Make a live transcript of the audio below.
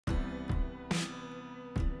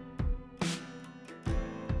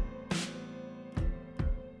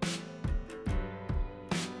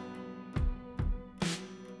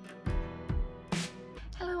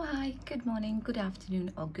Hi, good morning, good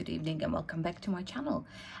afternoon or good evening and welcome back to my channel.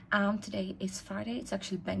 Today is Friday. It's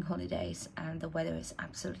actually bank holidays and the weather is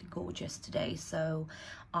absolutely gorgeous today, so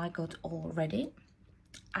I got all ready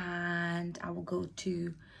and I will go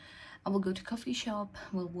to coffee shop,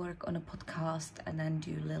 we'll work on a podcast and then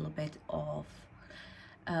do a little bit of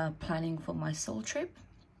planning for my soul trip.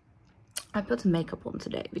 I put makeup on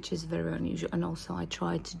today, which is very unusual, and also I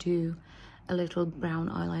tried to do a little brown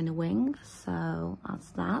eyeliner wing, so that's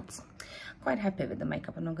that. Quite happy with the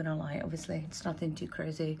makeup, I'm not gonna lie. Obviously it's nothing too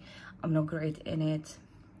crazy, I'm not great in it,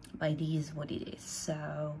 but it is what it is.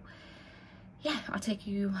 So yeah, I'll take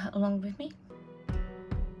you along with me.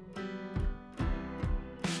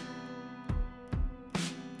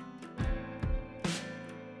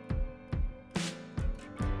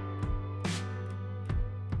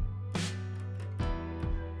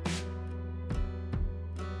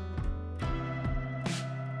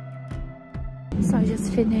 So I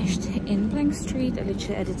just finished in Blank Street. I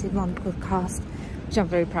literally edited one podcast, which I'm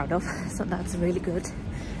very proud of, so that's really good.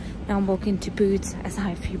 Now I'm walking to Boots as I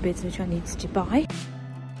have a few bits which I need to buy.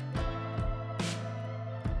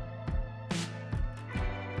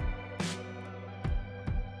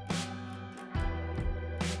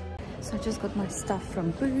 So I just got my stuff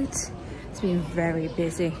from Boots. It's been very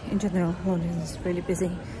busy. In general, London is really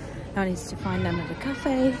busy. Now I need to find another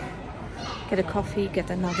cafe, get a coffee, get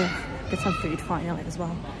some food finally as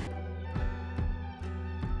well.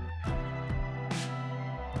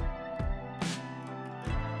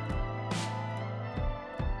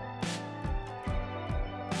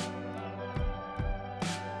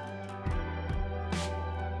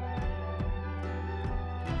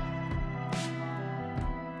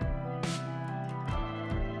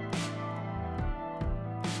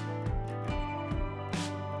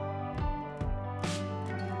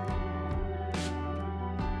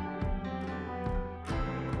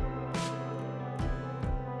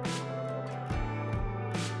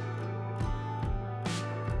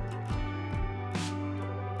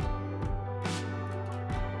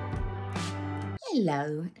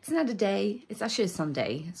 Hello, it's another day. It's actually a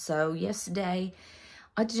Sunday. So yesterday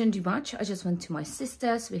I didn't do much. I just went to my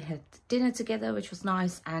sister's. We had dinner together, which was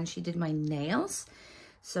nice, and she did my nails.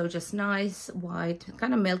 So just nice white,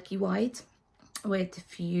 kind of milky white, with a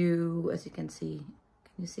few, as you can see,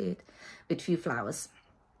 can you see it? With a few flowers.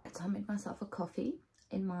 So I made myself a coffee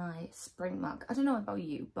in my spring mug. I don't know about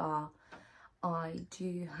you, but I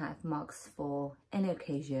do have mugs for any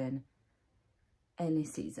occasion, any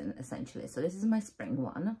season essentially. So this is my spring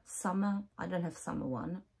one. Summer, I don't have summer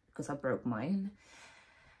one because I broke mine.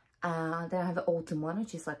 Then I have an autumn one,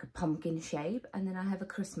 which is like a pumpkin shape, and then I have a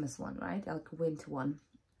Christmas one, right, like a winter one,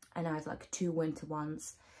 and I have like two winter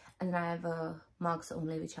ones, and then I have mugs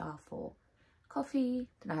only which are for coffee,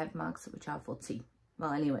 then I have mugs which are for tea.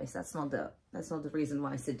 Well, anyways, that's not the reason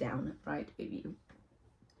why I sit down right with you.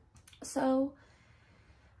 So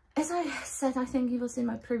as I said, I think it was in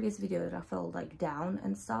my previous video that I felt like down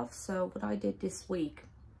and stuff. So what I did this week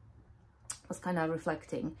was kind of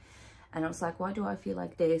reflecting, and I was like, why do I feel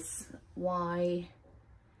like this? Why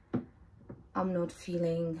I'm not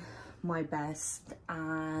feeling my best?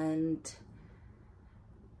 And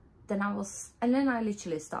then I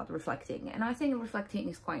literally started reflecting, and I think reflecting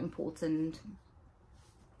is quite important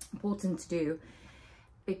to do.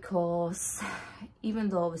 Because even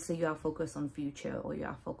though obviously you are focused on future or you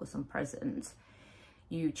are focused on present,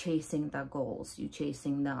 you chasing that goals, you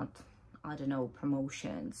chasing that, I don't know,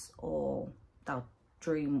 promotions or that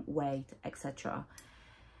dream weight, etc.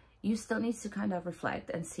 You still need to kind of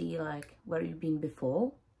reflect and see like where you've been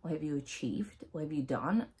before, what have you achieved, what have you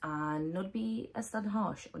done, and not be as that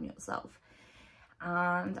harsh on yourself.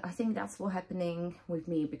 And I think that's what's happening with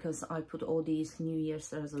me, because I put all these New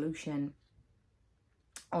Year's resolutions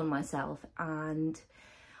on myself, and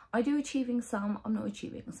I do achieving some, I'm not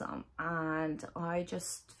achieving some, and I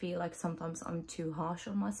just feel like sometimes I'm too harsh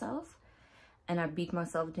on myself and I beat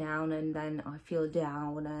myself down, and then I feel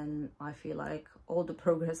down and I feel like all the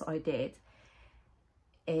progress I did,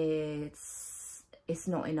 it's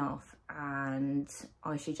not enough and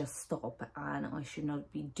I should just stop and I should not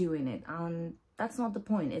be doing it, and that's not the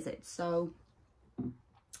point, is it? So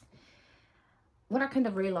what I kind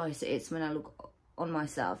of realized is when I look on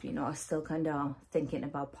myself, you know, I still kind of thinking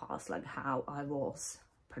about past, like how I was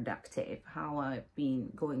productive, how I've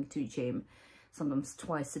been going to gym sometimes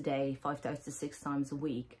twice a day, 5 to 6 times a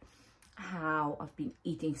week, how I've been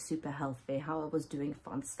eating super healthy, how I was doing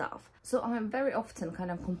fun stuff. So I'm very often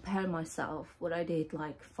kind of compare myself what I did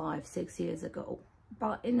like 5-6 years ago,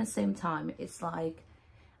 but in the same time it's like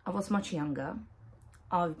I was much younger.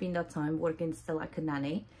 I've been that time working still like a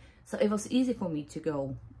nanny, so it was easy for me to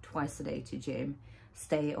go twice a day to gym,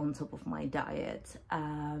 stay on top of my diet,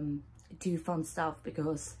 do fun stuff,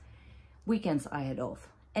 because weekends I had off.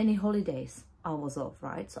 Any holidays I was off,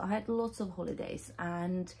 right? So I had lots of holidays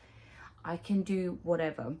and I can do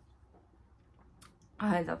whatever. I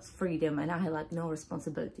had that freedom and I had like no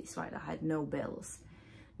responsibilities, right? I had no bills,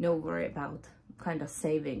 no worry about kind of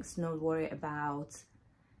savings, no worry about,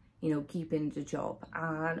 you know, keeping the job.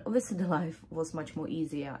 And obviously the life was much more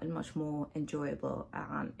easier and much more enjoyable,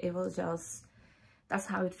 and it was just, that's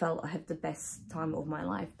how it felt. I had the best time of my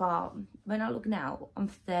life. But when I look now, I'm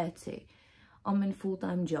 30, I'm in a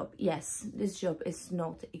full-time job. Yes, this job is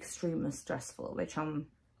not extremely stressful, which I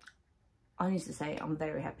need to say I'm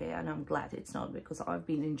very happy, and I'm glad it's not, because I've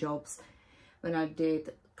been in jobs when I did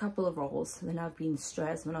a couple of roles, when I've been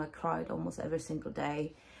stressed, when I cried almost every single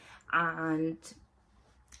day, and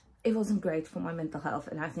it wasn't great for my mental health.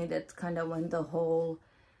 And I think that kind of when the whole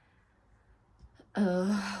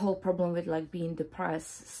problem with like being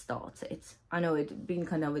depressed started. I know it been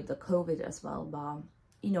kind of with the COVID as well, but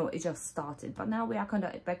you know, it just started. But now we are kind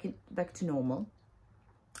of back to normal,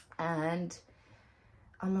 and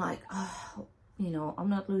I'm like, oh, you know, I'm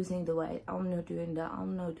not losing the weight, I'm not doing that,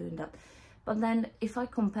 I'm not doing that. But then if I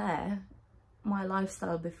compare my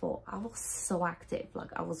lifestyle before, I was so active,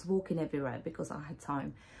 like I was walking everywhere because I had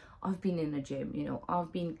time. I've been in a gym, you know,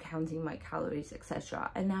 I've been counting my calories,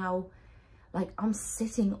 etc. And now, like, I'm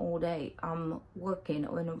sitting all day, I'm working,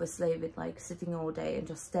 and obviously with like sitting all day and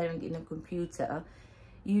just staring in a computer,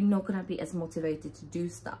 you're not gonna be as motivated to do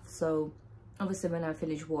stuff. So obviously when I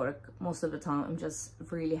finish work, most of the time I'm just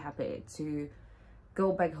really happy to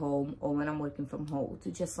go back home, or when I'm working from home,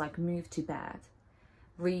 to just like move to bed,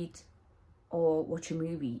 read or watch a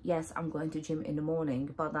movie. Yes, I'm going to gym in the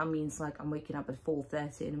morning, but that means like I'm waking up at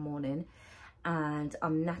 4:30 in the morning and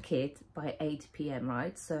I'm knackered by 8 p.m,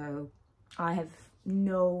 right? So I have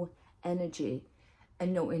no energy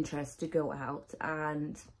and no interest to go out,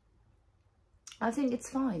 and I think it's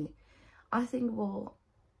fine. I think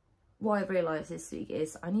what I realized this week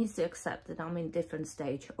is I need to accept that I'm in a different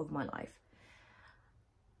stage of my life.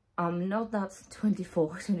 I'm not that 24,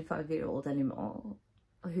 25-year-old anymore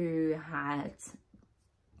who had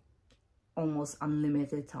almost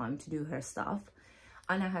unlimited time to do her stuff.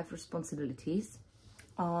 And I have responsibilities.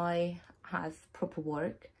 I have proper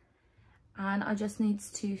work. And I just need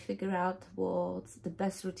to figure out what's the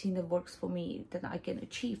best routine that works for me, that I can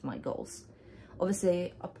achieve my goals.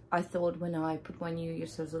 Obviously, I thought when I put my New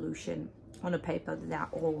Year's resolution on a paper that they're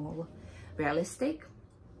all realistic.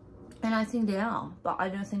 And I think they are, but I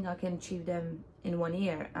don't think I can achieve them in 1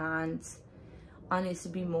 year. And I need to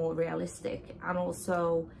be more realistic. And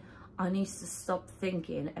also, I need to stop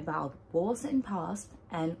thinking about what was in the past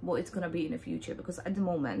and what it's going to be in the future. Because at the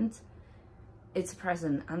moment, it's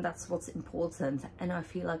present, and that's what's important. And I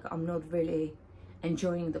feel like I'm not really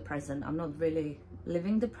enjoying the present. I'm not really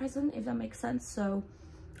living the present, if that makes sense. So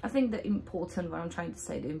I think the important, what I'm trying to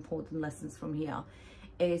say, the important lessons from here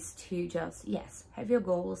is to just, yes, have your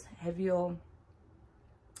goals, have your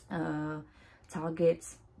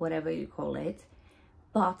targets, whatever you call it,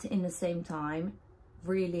 but in the same time,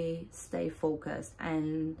 really stay focused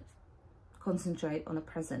and concentrate on the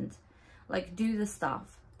present. Like, do the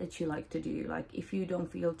stuff that you like to do. Like, if you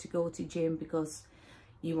don't feel to go to gym because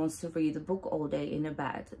you want to read a book all day in a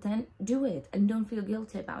bed, then do it and don't feel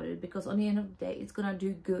guilty about it, because on the end of the day, it's gonna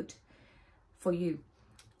do good for you.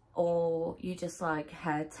 Or you just like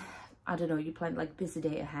had, I don't know, you planned like busy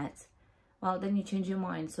day ahead, well, then you change your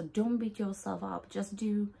mind. So don't beat yourself up, just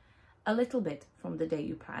do a little bit from the day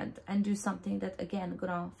you planned, and do something that again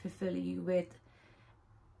gonna fulfill you with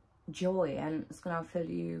joy, and it's gonna fill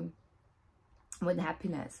you with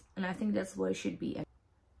happiness. And I think that's where it should be.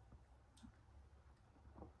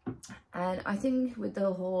 And I think with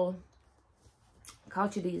the whole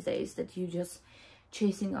culture these days, that you just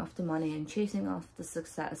chasing after money and chasing after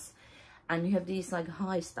success, and you have these like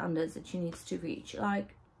high standards that you need to reach.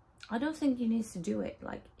 Like, I don't think you need to do it.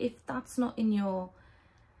 Like, if that's not in your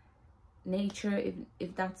nature,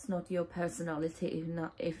 if that's not your personality,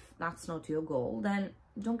 if that's not your goal, then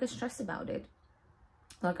don't get stressed about it.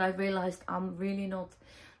 Like, I realized I'm really not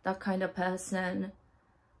that kind of person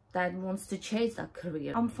that wants to chase that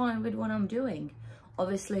career. I'm fine with what I'm doing.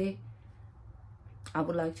 Obviously, I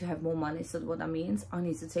would like to have more money, so what that means, I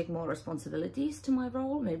need to take more responsibilities to my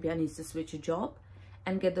role. Maybe I need to switch a job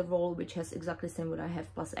and get the role which has exactly the same what I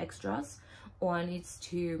have plus extras, or I need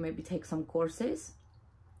to maybe take some courses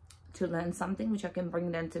to learn something which I can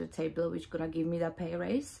bring then to the table, which gonna give me that pay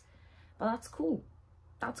raise. But that's cool.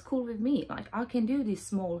 That's cool with me. Like, I can do these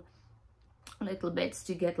small little bits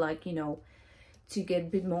to get, like, you know, to get a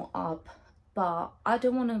bit more up but I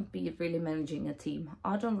don't want to be really managing a team.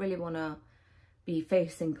 I don't really want to be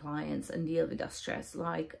facing clients and deal with that stress.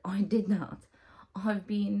 Like, I did that. I've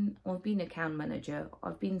been account manager,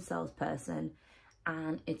 I've been salesperson,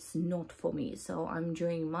 and it's not for me. So I'm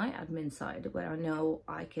doing my admin side where I know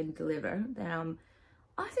I can deliver. Then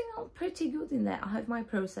I think I'm pretty good in that. I have my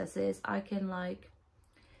processes. I can like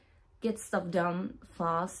get stuff done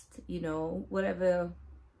fast, you know, whatever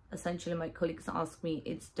essentially my colleagues ask me,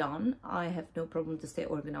 it's done. I have no problem to stay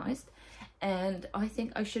organized, and I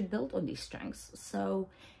think I should build on these strengths. So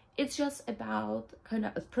it's just about kind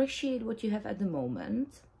of appreciate what you have at the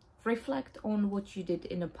moment, reflect on what you did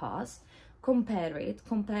in the past,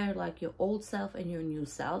 compare like your old self and your new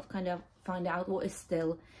self, kind of find out what is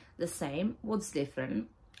still the same, what's different,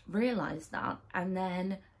 realize that. And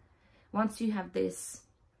then once you have this,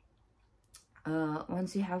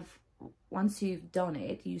 once you've done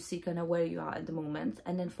it, you see kind of where you are at the moment,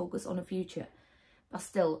 and then focus on the future. But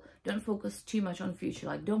still, don't focus too much on the future.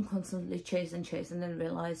 Like, don't constantly chase and then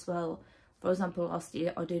realize, well, for example, last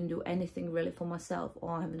year I didn't do anything really for myself,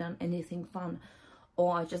 or I haven't done anything fun,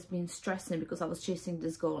 or I've just been stressing because I was chasing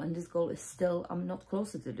this goal, and this goal is still, I'm not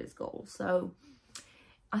closer to this goal. So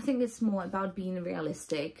I think it's more about being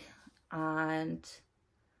realistic and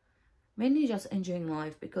mainly just enjoying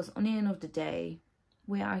life, because on the end of the day,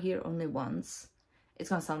 we are here only once. It's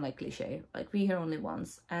gonna sound like cliche, like we're here only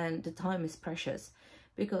once, and the time is precious,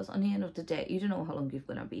 because on the end of the day, you don't know how long you're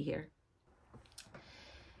gonna be here.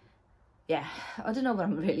 Yeah, I don't know where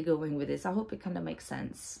I'm really going with this. I hope it kind of makes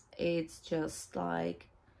sense. It's just like,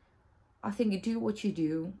 I think you do what you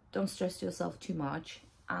do, don't stress yourself too much,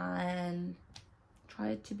 and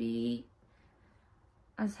try to be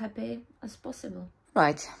as happy as possible.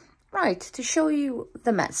 Right, to show you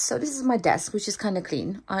the mess. So this is my desk, which is kind of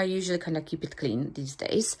clean. I usually kind of keep it clean these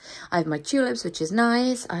days. I have my tulips, which is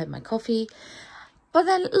nice. I have my coffee. But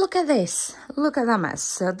then look at this. Look at that mess.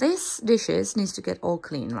 So this dishes needs to get all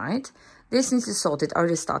clean, right? This needs to sort it. I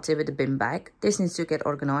already started with the bin bag. This needs to get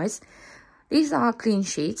organized. These are clean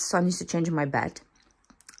sheets, so I need to change my bed.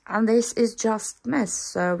 And this is just mess.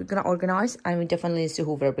 So we're going to organize, and we definitely need to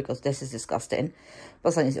hoover because this is disgusting.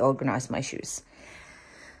 Plus I need to organize my shoes.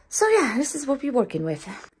 So yeah, this is what we're working with.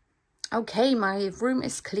 Okay, my room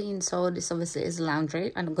is clean, so this obviously is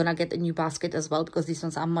laundry. And I'm gonna get a new basket as well, because these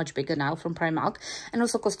ones are much bigger now from Primark, and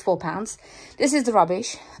also cost £4. This is the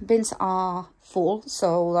rubbish. Bins are full,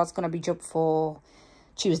 so that's gonna be job for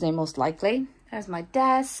Tuesday most likely. There's my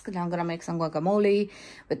desk. Now I'm gonna make some guacamole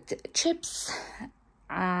with chips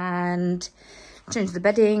and change the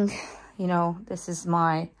bedding. You know, this is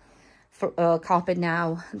my carpet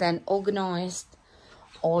now. Then organized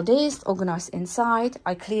all this, organized inside.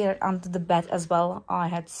 I cleared under the bed as well. I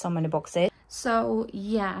had so many boxes. So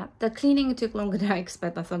yeah, the cleaning took longer than I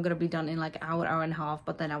expected. I thought I'm gonna be done in like an hour and a half,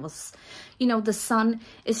 but then I was, you know, the sun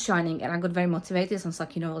is shining and I got very motivated. So I was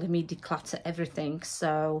like, you know, let me declutter everything.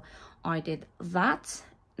 So I did that.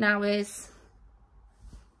 Now it's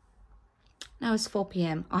 4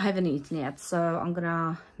 p.m. I haven't eaten yet, so I'm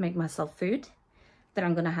gonna make myself food. Then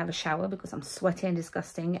I'm gonna have a shower because I'm sweaty and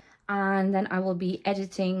disgusting. And then I will be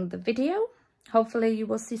editing the video. Hopefully you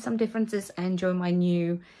will see some differences and enjoy my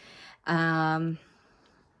new, how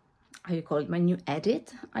you call it, my new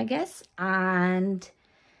edit, I guess. And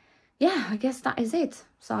yeah, I guess that is it.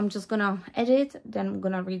 So I'm just gonna edit, then I'm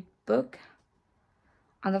gonna read book,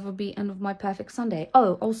 and that will be end of my perfect Sunday.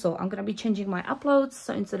 Oh, also, I'm gonna be changing my uploads.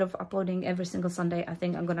 So instead of uploading every single Sunday, I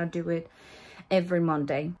think I'm gonna do it every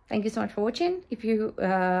Monday. Thank you so much for watching. If you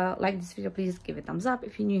like this video, please give it a thumbs up.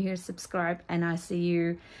 If you're new here, subscribe, and I'll see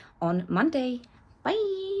you on Monday.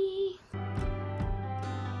 Bye.